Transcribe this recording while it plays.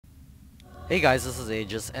Hey guys, this is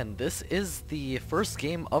Aegis, and this is the first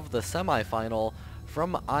game of the semifinal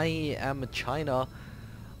from IEM China.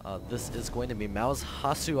 This is going to be Mao's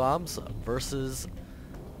HasuObs versus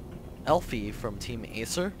Elfi from Team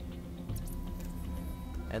Acer.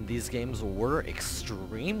 And these games were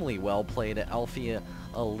extremely well played. Elfi,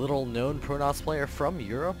 a little known Protoss player from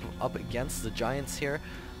Europe, up against the Giants here.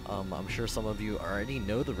 I'm sure some of you already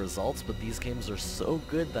know the results, but these games are so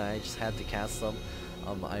good that I just had to cast them.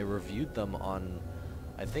 I reviewed them on,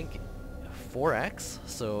 I think, 4X,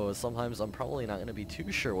 so sometimes I'm probably not going to be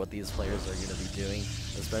too sure what these players are going to be doing,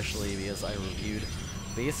 especially because I reviewed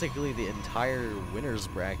basically the entire winners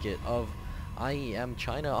bracket of IEM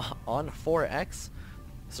China on 4X.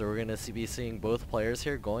 So we're going to be seeing both players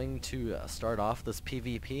here going to start off this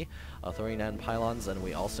PvP, throwing down pylons, and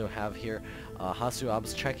we also have here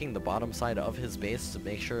HasuObs checking the bottom side of his base to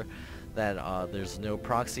make sure that there's no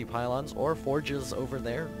proxy pylons or forges over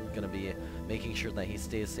there. We're going to be making sure that he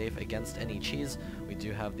stays safe against any cheese. We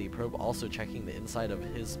do have the probe also checking the inside of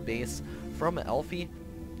his base from Elfi,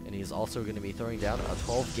 and he's also going to be throwing down a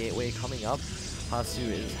 12 gateway coming up.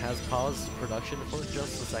 Hasu has paused production for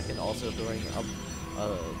just a second, also throwing up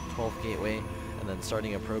a 12 gateway and then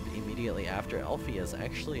starting a probe immediately after. Elfi is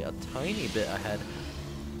actually a tiny bit ahead,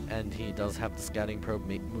 and he does have the scouting probe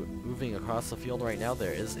moving across the field right now.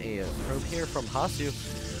 There is a probe here from Hasu,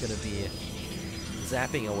 going to be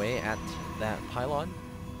zapping away at that pylon.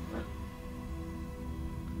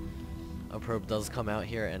 A probe does come out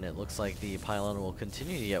here, and it looks like the pylon will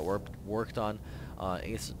continue to get worked on.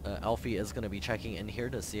 Elfi is going to be checking in here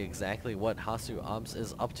to see exactly what HasuObs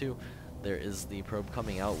is up to. There is the probe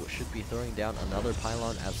coming out, which should be throwing down another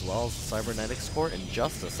pylon as well as the cybernetics core in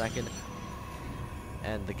just a second.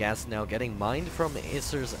 And the gas now getting mined from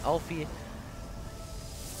Acer's Elfi.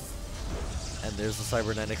 And there's the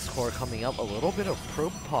cybernetics core coming up. A little bit of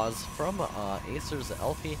probe pause from Acer's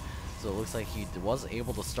Elfi. So it looks like he was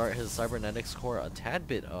able to start his cybernetics core a tad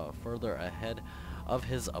bit further ahead of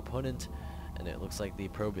his opponent. And it looks like the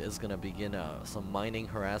probe is going to begin some mining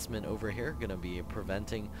harassment over here. Going to be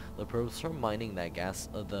preventing the probes from mining that gas,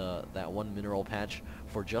 that one mineral patch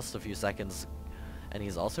for just a few seconds. And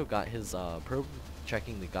he's also got his probe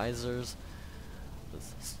checking the geysers.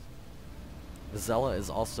 Zella is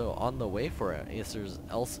also on the way for Acer's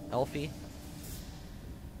Elfi.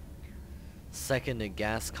 Second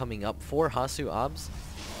gas coming up for HasuObs.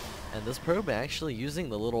 And this probe actually using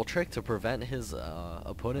the little trick to prevent his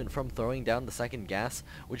opponent from throwing down the second gas,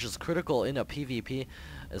 which is critical in a PvP,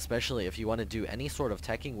 especially if you want to do any sort of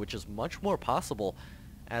teching, which is much more possible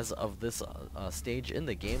as of this stage in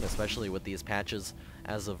the game, especially with these patches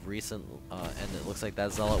as of recent. And it looks like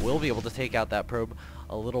that Zealot will be able to take out that probe.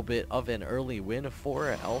 A little bit of an early win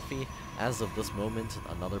for Elfi as of this moment.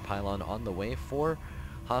 Another pylon on the way for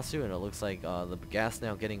Hasu, and it looks like the gas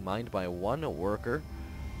now getting mined by one worker.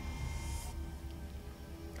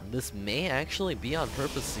 This may actually be on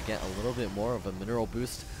purpose to get a little bit more of a mineral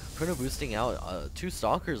boost. Chrono boosting out two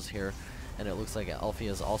stalkers here, and it looks like Elfi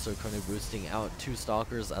is also chrono boosting out two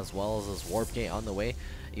stalkers as well as his warp gate on the way,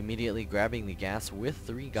 immediately grabbing the gas with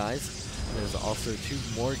three guys. There's also two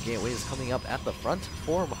more gateways coming up at the front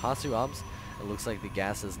for HasuObs. It looks like the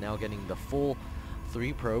gas is now getting the full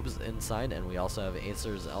 3 probes inside, and we also have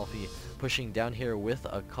Acer's Elfi pushing down here with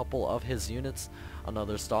a couple of his units.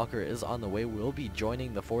 Another stalker is on the way, will be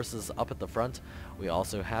joining the forces up at the front. We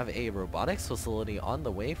also have a robotics facility on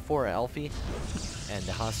the way for Elfi, and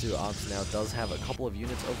HasuObs now does have a couple of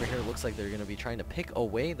units over here. Looks like they're going to be trying to pick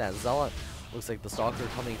away that Zealot. Looks like the stalker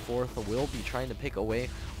coming forth will be trying to pick away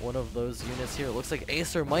one of those units here. Looks like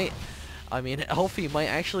Elfi might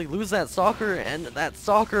actually lose that stalker, and that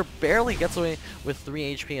stalker barely gets away with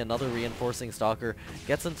 3 HP. Another reinforcing stalker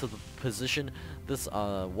gets into the position. This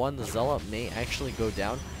one Zealot may actually go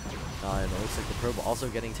down, and it looks like the probe also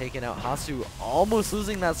getting taken out. Hasu almost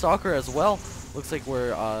losing that stalker as well. Looks like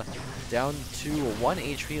we're down to 1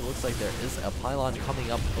 HP. Looks like there is a pylon coming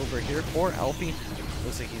up over here for Elfi.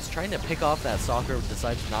 Looks like he's trying to pick off that stalker,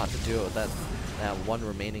 decides not to do it with that one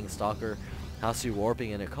remaining stalker. Hasu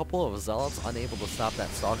warping in a couple of Zealots, unable to stop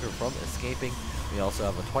that stalker from escaping. We also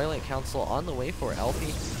have a Twilight Council on the way for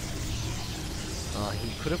Elfi.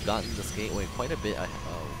 He could have gotten this gateway quite a bit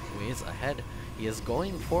ways ahead. He is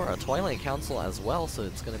going for a Twilight Council as well, so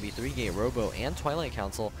it's going to be 3-gate Robo and Twilight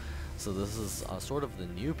Council. So this is sort of the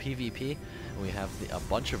new PvP. We have a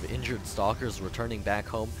bunch of injured stalkers returning back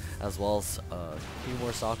home, as well as a few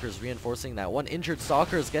more stalkers reinforcing that one injured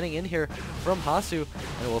stalker is getting in here from Hasu,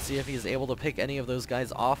 and we'll see if he's able to pick any of those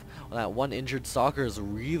guys off. That one injured stalker is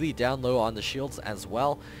really down low on the shields as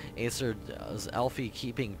well. Acer is Elfi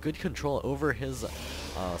keeping good control over his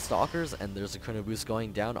stalkers, and there's a chrono boost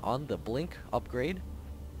going down on the blink upgrade.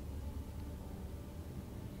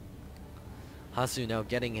 Hasu now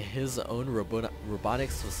getting his own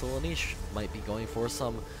robotics facility, might be going for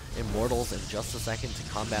some immortals in just a second to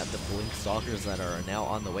combat the blink stalkers that are now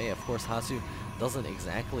on the way. Of course, Hasu doesn't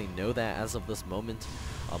exactly know that as of this moment.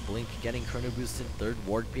 Blink getting chrono boosted, third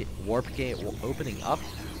warp gate opening up,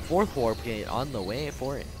 fourth warp gate on the way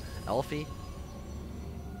for Elfi.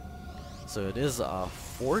 So it is a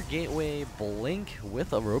 4 gateway blink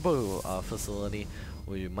with a robo facility.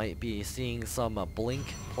 We might be seeing some blink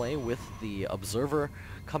play with the observer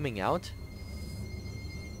coming out.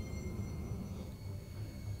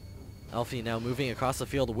 Elfi now moving across the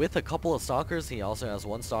field with a couple of stalkers. He also has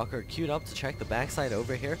one stalker queued up to check the backside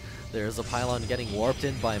over here. There's a pylon getting warped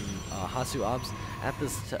in by HasuObs at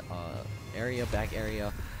this back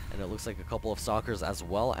area. And it looks like a couple of stalkers as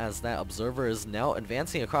well as that observer is now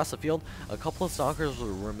advancing across the field. A couple of stalkers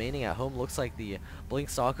remaining at home. Looks like the blink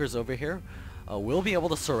stalkers over here will be able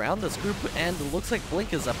to surround this group, and it looks like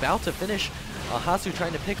Blink is about to finish. Hasu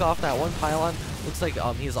trying to pick off that one pylon. Looks like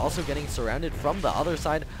he's also getting surrounded from the other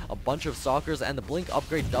side. A bunch of stalkers, and the Blink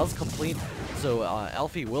upgrade does complete. So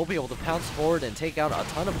Elfi will be able to pounce forward and take out a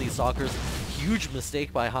ton of these stalkers. Huge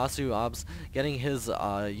mistake by HasuObs, getting his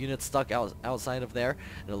units stuck outside of there.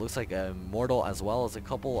 And it looks like a Immortal as well as a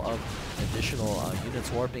couple of additional units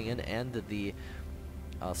warping in, and the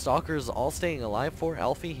stalkers all staying alive for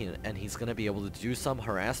Elfi, and he's going to be able to do some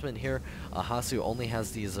harassment here. Hasu only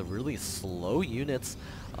has these really slow units.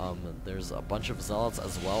 There's a bunch of zealots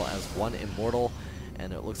as well as one immortal,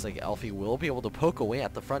 and it looks like Elfi will be able to poke away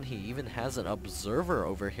at the front. He even has an observer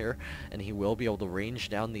over here, and he will be able to range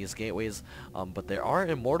down these gateways. But there are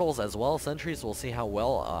immortals as well as sentries. We'll see how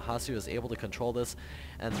well Hasu is able to control this.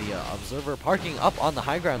 And the observer parking up on the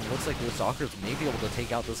high ground. Looks like the stalkers may be able to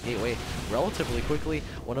take out this gateway relatively quickly.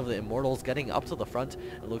 One of the immortals getting up to the front.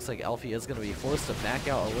 It looks like Elfi is going to be forced to back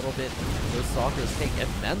out a little bit. Those stalkers take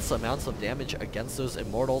immense amounts of damage against those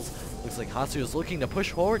immortals. Looks like Hasu is looking to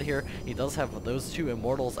push forward here. He does have those two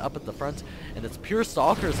immortals up at the front, and it's pure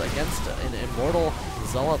stalkers against an immortal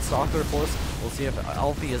zealot stalker force. We'll see if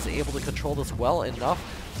Elfi is able to control this well enough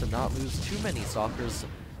to not lose too many stalkers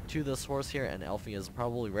to this force here, and Elfi is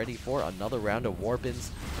probably ready for another round of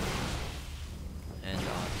warp-ins. And he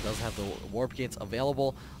does have the warp gates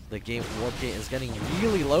available. The warp gate is getting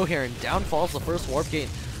really low here, and down falls the first warp gate.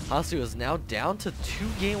 Hasu is now down to 2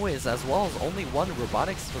 gateways as well as only 1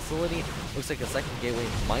 robotics facility. Looks like a second gateway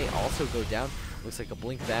might also go down. Looks like a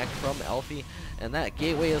blink back from Elfi, and that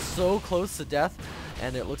gateway is so close to death.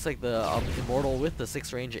 And it looks like the Immortal with the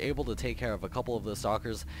 6 range able to take care of a couple of the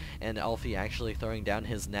stalkers, and Elfi actually throwing down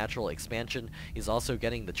his natural expansion. He's also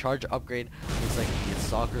getting the charge upgrade. Looks like the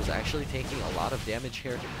stalkers actually taking a lot of damage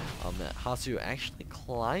here. Hasu actually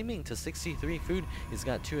climbing to 63 food. He's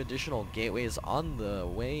got 2 additional gateways on the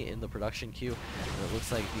way in the production queue. And it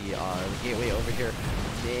looks like the gateway over here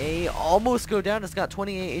may almost go down. It's got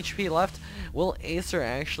 28 HP left. Will Acer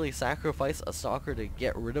actually sacrifice a stalker to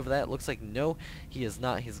get rid of that? Looks like no, he is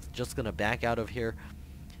not. He's just going to back out of here.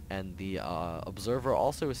 And the observer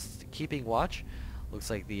also is keeping watch. Looks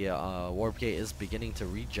like the warp gate is beginning to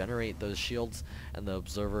regenerate those shields, and the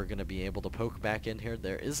observer going to be able to poke back in here.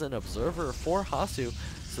 There is an observer for Hasu,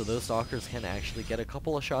 so those stalkers can actually get a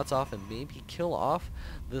couple of shots off and maybe kill off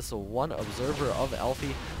this one observer of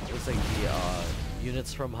Elfi. Looks like the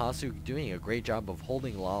units from Hasu doing a great job of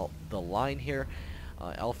holding the line here.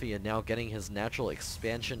 Elfi now getting his natural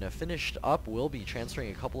expansion finished up, will be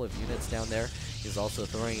transferring a couple of units down there. He's also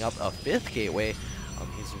throwing up a 5th gateway.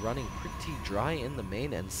 He's running pretty dry in the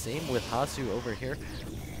main, and same with Hasu over here.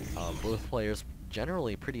 Both players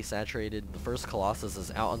generally pretty saturated. The first Colossus is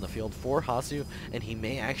out on the field for Hasu, and he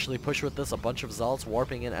may actually push with this. A bunch of Zealots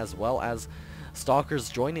warping in as well as Stalkers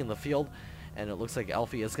joining the field. And it looks like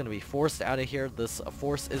Elfi is going to be forced out of here. This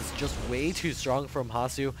force is just way too strong from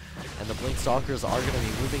Hasu, and the Blink Stalkers are going to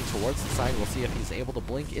be moving towards the side. We'll see if he's able to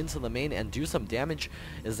blink into the main and do some damage.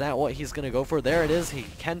 Is that what he's going to go for? There it is. He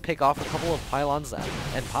can pick off a couple of pylons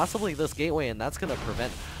and possibly this gateway, and that's going to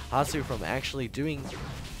prevent Hasu from actually doing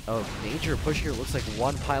a major push here. Looks like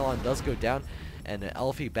one pylon does go down, and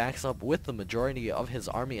Elfi backs up with the majority of his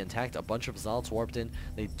army intact. A bunch of Zealots warped in.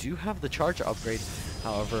 They do have the charge upgrade.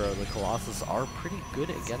 However, the Colossus are pretty good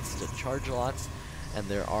against charge lots, and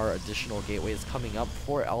there are additional gateways coming up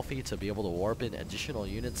for Elfi to be able to warp in additional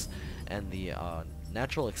units, and the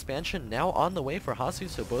natural expansion now on the way for Hasu,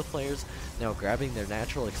 so both players now grabbing their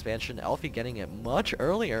natural expansion. Elfi getting it much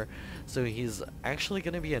earlier, so he's actually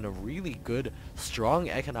going to be in a really good, strong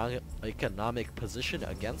economic position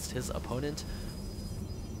against his opponent.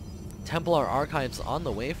 Templar Archives on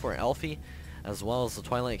the way for Elfi, as well as the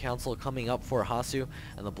Twilight Council coming up for Hasu,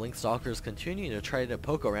 and the Blink Stalkers continue to try to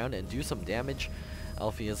poke around and do some damage.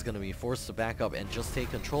 Elfi is going to be forced to back up and just take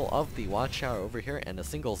control of the Watchtower over here, and a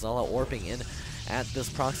single Zealot warping in at this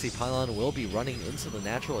proxy pylon will be running into the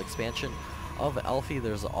natural expansion of Elfi.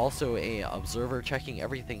 There's also a observer checking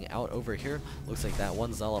everything out over here. Looks like that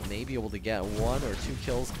one Zealot may be able to get 1 or 2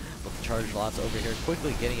 kills with the charge lots over here,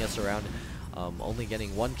 quickly getting us around, only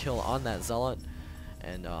getting 1 kill on that Zealot.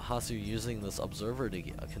 And Hasu using this observer to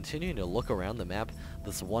continue to look around the map.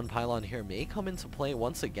 This one pylon here may come into play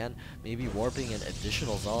once again, maybe warping in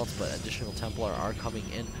additional Zealots, but additional Templar are coming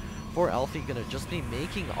in for Elfi. Gonna just be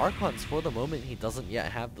making Archons for the moment. He doesn't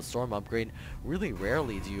yet have the Storm upgrade. Really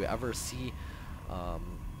rarely do you ever see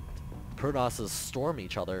Protosses storm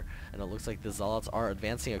each other, and it looks like the Zealots are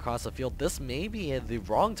advancing across the field. This may be the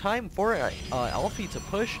wrong time for Elfi to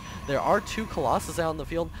push. There are 2 Colossus out in the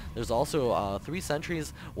field. There's also 3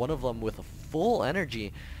 sentries, one of them with full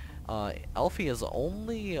energy. Elfi is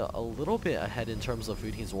only a little bit ahead in terms of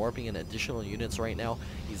food. He's warping in additional units right now.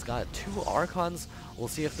 He's got 2 Archons. We'll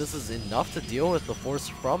see if this is enough to deal with the force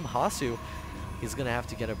from Hasu. He's going to have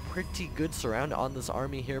to get a pretty good surround on this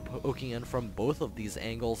army here, poking in from both of these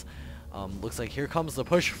angles. Looks like here comes the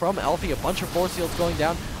push from Elfi. A bunch of force fields going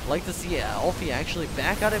down. Like to see Elfi actually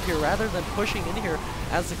back out of here rather than pushing in here,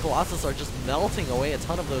 as the Colossus are just melting away a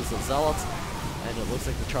ton of those Zealots. And it looks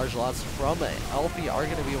like the charge lots from Elfi are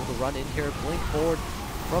going to be able to run in here. Blink forward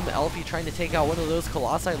from Elfi, trying to take out one of those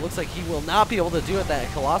Colossi. Looks like he will not be able to do it.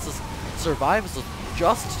 That Colossus survives with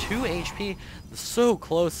just 2 HP. So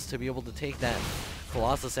close to be able to take that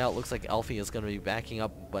Colossus out. Looks like Elfi is going to be backing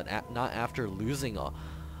up, but not after losing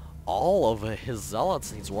all of his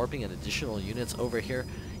Zealots. He's warping in additional units over here.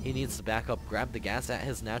 He needs to back up, grab the gas at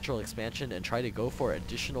his natural expansion, and try to go for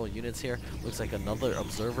additional units here. Looks like another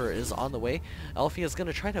observer is on the way. Elfi is going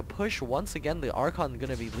to try to push once again. The Archon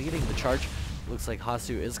going to be leading the charge. Looks like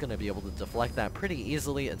Hasu is going to be able to deflect that pretty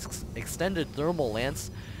easily. It's extended thermal lance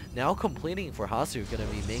now completing for Hasu, going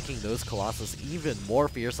to be making those Colossus even more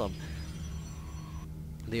fearsome.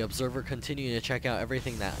 The observer continuing to check out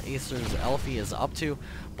everything that Acer's Elfi is up to.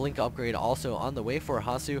 Blink upgrade also on the way for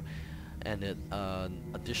Hasu, and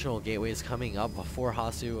additional gateways coming up for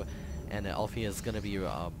Hasu, and Elfi is going to be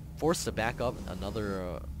forced to back up.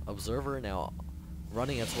 Another observer now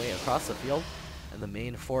running its way across the field, and the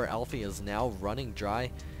main for Elfi is now running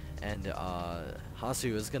dry, and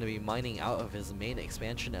Hasu is going to be mining out of his main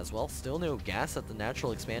expansion as well. Still no gas at the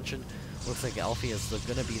natural expansion. Looks like Elfi is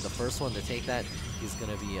going to be the first one to take that. He's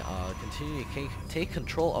going to be continuing to take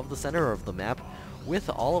control of the center of the map with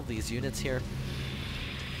all of these units here.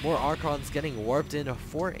 More Archons getting warped in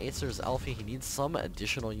for Acer's Elfi. He needs some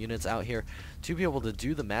additional units out here to be able to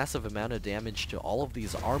do the massive amount of damage to all of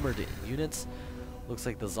these armored units. Looks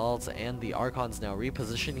like the Zealots and the Archons now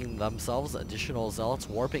repositioning themselves. Additional Zealots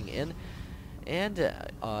warping in. And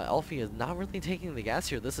Elfi is not really taking the gas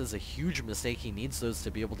here. This is a huge mistake. He needs those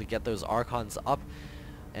to be able to get those Archons up,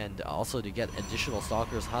 and also to get additional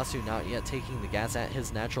Stalkers. Hasu not yet taking the gas at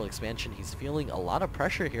his natural expansion. He's feeling a lot of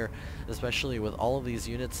pressure here, especially with all of these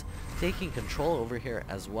units taking control over here,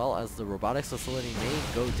 as well as the robotics facility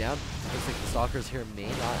may go down. Looks like the Stalkers here may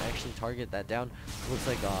not actually target that down. Looks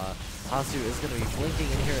like Hasu is going to be blinking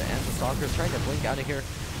in here, and the Stalkers trying to blink out of here.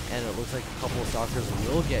 And it looks like a couple of Stalkers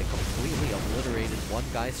will get completely obliterated. One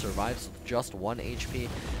guy survives with just 1 HP.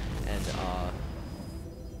 And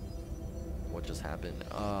what just happened?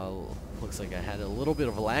 Looks like I had a little bit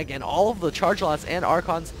of a lag. And all of the charge lots and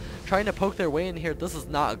Archons trying to poke their way in here. This is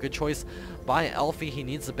not a good choice by Elfi. He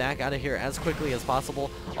needs to back out of here as quickly as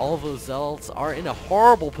possible. All of those Zealots are in a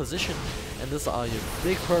horrible position. And this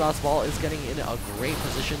big Protoss ball is getting in a great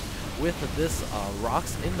position with this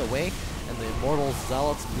rocks in the way. And the Immortals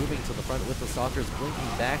Zealots moving to the front with the Stalkers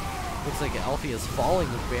blinking back. Looks like Elfi is falling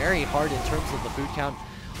very hard in terms of the food count.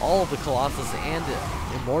 All of the Colossus and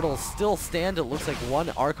Immortals still stand. It looks like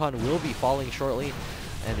one Archon will be falling shortly.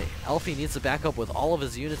 And Elfi needs to back up with all of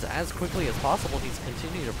his units as quickly as possible. He's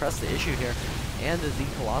continuing to press the issue here. And the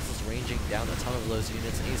Colossus ranging down a ton of those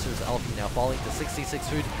units. Acer's Elfi now falling to 66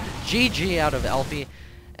 food. GG out of Elfi.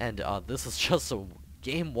 And this is just a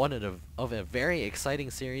Game 1 of a very exciting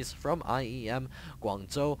series from IEM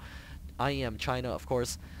GuangZhou, IEM China, of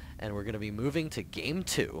course, and we're going to be moving to Game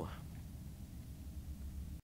 2.